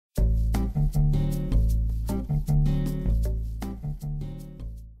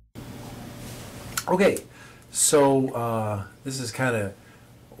Okay, so this is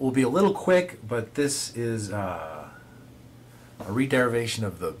will be a little quick, but this is a rederivation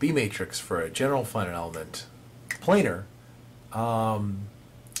of the B matrix for a general finite element planar,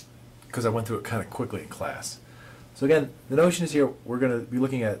 because I went through it kind of quickly in class. So again, the notion is here we're going to be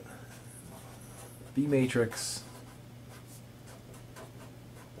looking at B matrix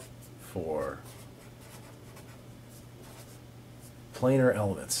for planar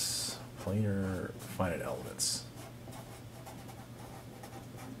elements, planar finite elements.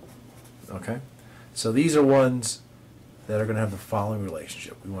 Okay, so these are ones that are going to have the following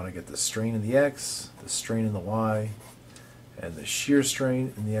relationship. We want to get the strain in the x, the strain in the y, and the shear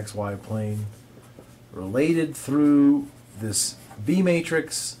strain in the xy plane related through this B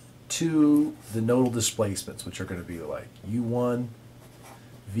matrix to the nodal displacements, which are going to be like u1,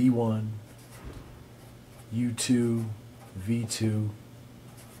 v1, u2, v2,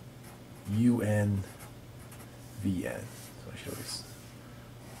 un, vn. So I should always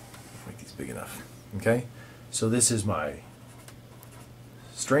make these big enough. Okay, so this is my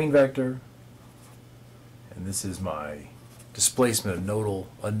strain vector, and this is my displacement of nodal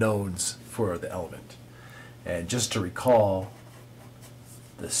unknowns for the element. And just to recall,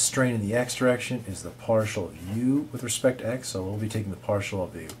 the strain in the x direction is the partial of u with respect to x, so we'll be taking the partial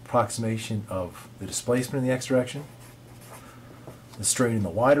of the approximation of the displacement in the x direction. The strain in the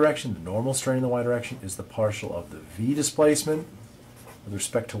y direction, the normal strain in the y direction, is the partial of the v displacement with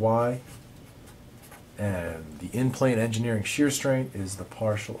respect to y. And the in-plane engineering shear strain is the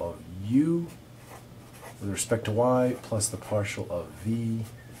partial of u with respect to y plus the partial of v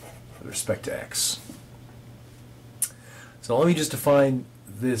with respect to x. So let me just define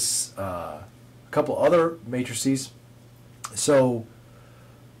this, a couple other matrices. So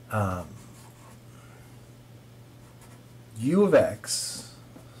u of x,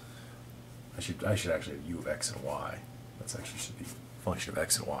 I should actually have u of x and y. That's actually should be a function of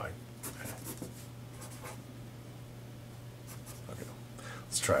x and y. Okay,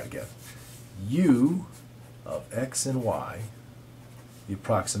 let's try it again. U of x and y, the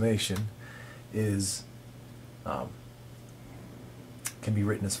approximation, is can be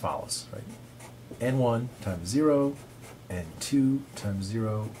written as follows, right? n1 times 0, n2 times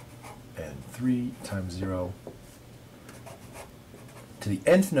 0, n3 times 0, to the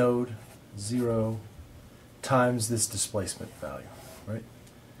nth node, 0, times this displacement value, right?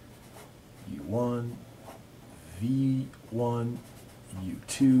 u1, v1,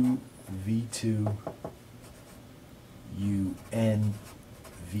 u2, v2, un,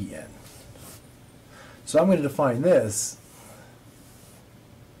 vn. So I'm going to define this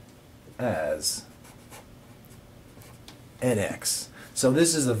as nx. So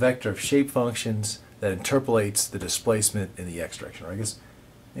this is a vector of shape functions that interpolates the displacement in the x direction. Or I guess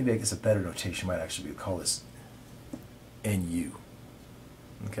a better notation might actually be to call this nu.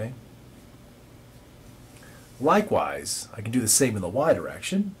 Okay. Likewise, I can do the same in the y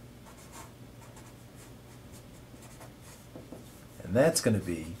direction. And that's going to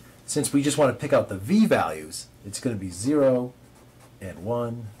be, since we just want to pick out the v values, it's going to be 0, and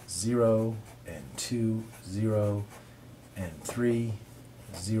 1, 0, and 2, 0, and 3,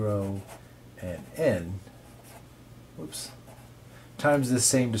 0, and n, whoops, times this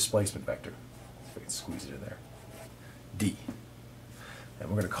same displacement vector. So we can squeeze it in there, d. And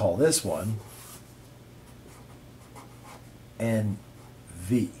we're going to call this one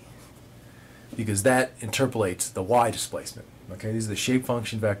nv, because that interpolates the y displacement. Okay, these are the shape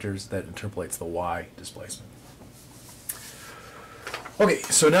function vectors that interpolates the y displacement. Okay,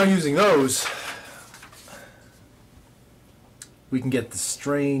 so now using those, we can get the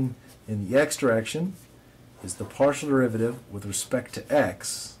strain in the x direction is the partial derivative with respect to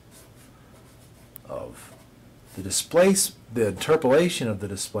x of the interpolation of the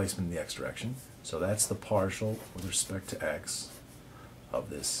displacement in the x direction. So that's the partial with respect to x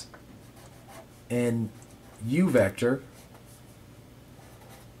of this nu vector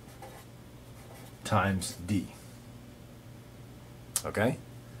times d. Okay?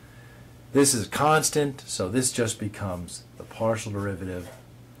 This is a constant, so this just becomes the partial derivative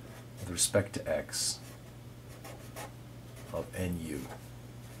with respect to x of nu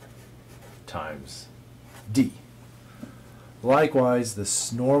times d. Likewise,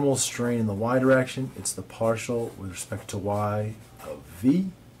 this normal strain in the y direction, it's the partial with respect to y of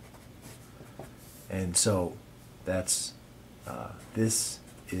v. And so that's, this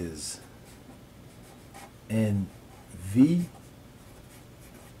is nv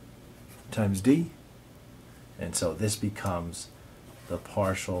times d. And so this becomes the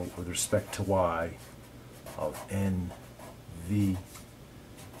partial with respect to y of NV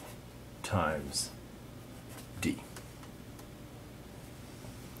times D.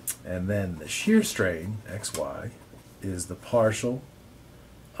 And then the shear strain, xy, is the partial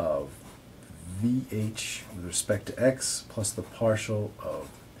of VH with respect to x plus the partial of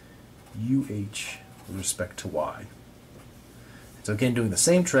UH with respect to y. So again, doing the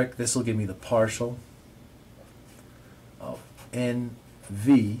same trick, this will give me the partial of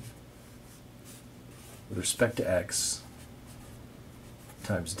NV with respect to x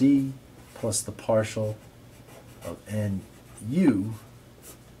times D plus the partial of NU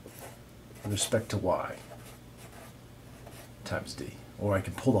with respect to y times D. Or I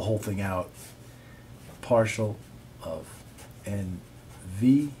can pull the whole thing out, partial of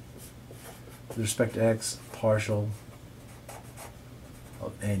NV with respect to x, partial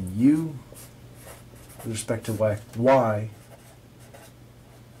of NU with respect to y,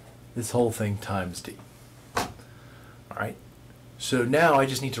 this whole thing times D. All right? So now I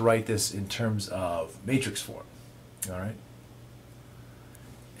just need to write this in terms of matrix form. All right?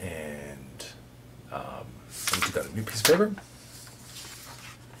 And let me take out a new piece of paper.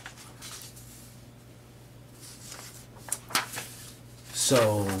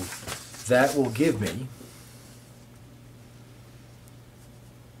 So that will give me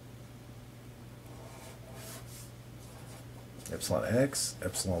epsilon x,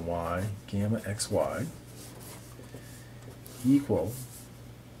 epsilon y, gamma xy equal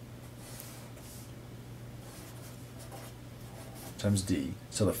times D.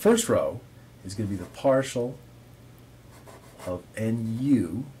 So the first row is going to be the partial of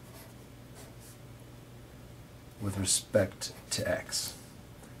NU with respect to x.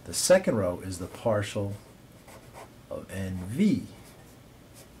 The second row is the partial of NV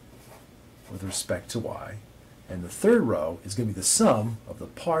with respect to y. And the third row is going to be the sum of the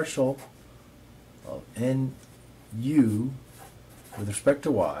partial of NU with respect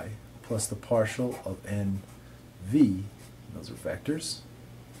to y plus the partial of NV, those are vectors,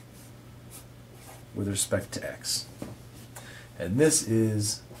 with respect to x. And this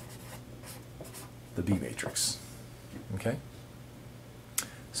is the B matrix. Okay?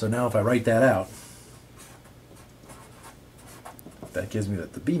 So now if I write that out, that gives me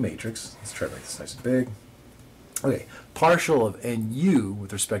that the B matrix, let's try to make this nice and big. Okay, partial of NU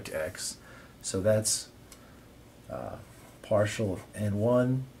with respect to x, so that's partial of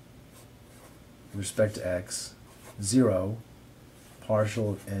N1 with respect to x, 0,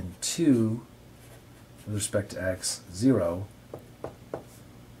 partial of N2 with respect to x, 0,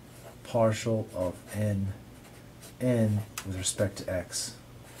 partial of N with respect to x,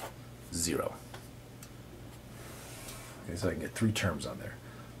 0. Okay, so I can get three terms on there.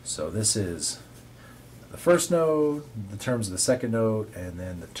 So this is the first node, the terms of the second node, and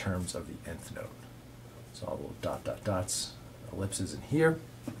then the terms of the nth node. So all the little dot, dot, dots, ellipses in here.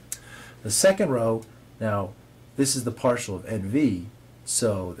 The second row, now this is the partial of NV,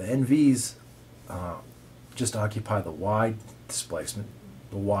 so the NVs just occupy the y displacement,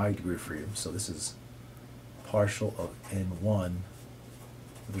 the y degree of freedom. So this is partial of N1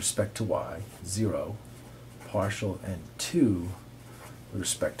 with respect to y, 0, partial of N2 with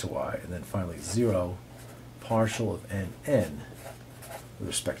respect to y, and then finally 0, partial of Nn with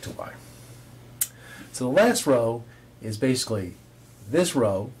respect to y. So the last row is basically this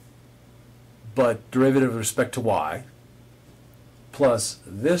row, but derivative with respect to y, plus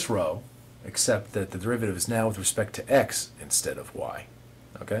this row, except that the derivative is now with respect to x instead of y.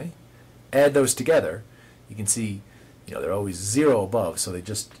 Okay? Add those together, you can see, they're always 0 above, so they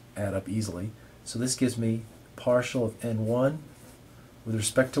just add up easily. So this gives me partial of N1 with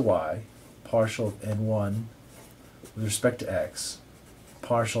respect to y, partial of N1 with respect to x,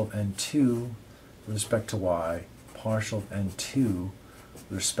 partial of N2 with respect to y, partial of N2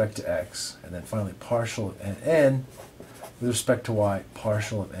 with respect to x, and then finally partial of Nn with respect to y,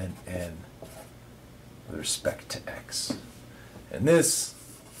 partial of Nn with respect to x. And this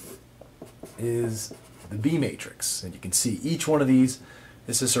is the B matrix. And you can see each one of these,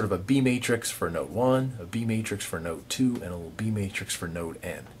 this is sort of a B matrix for node 1, a B matrix for node 2, and a little B matrix for node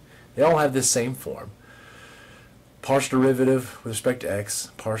n. They all have this same form. Partial derivative with respect to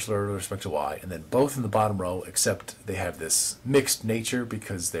x, partial derivative with respect to y, and then both in the bottom row, except they have this mixed nature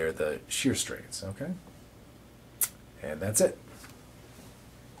because they're the shear strains, okay? And that's it.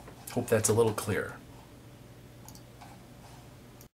 Hope that's a little clearer.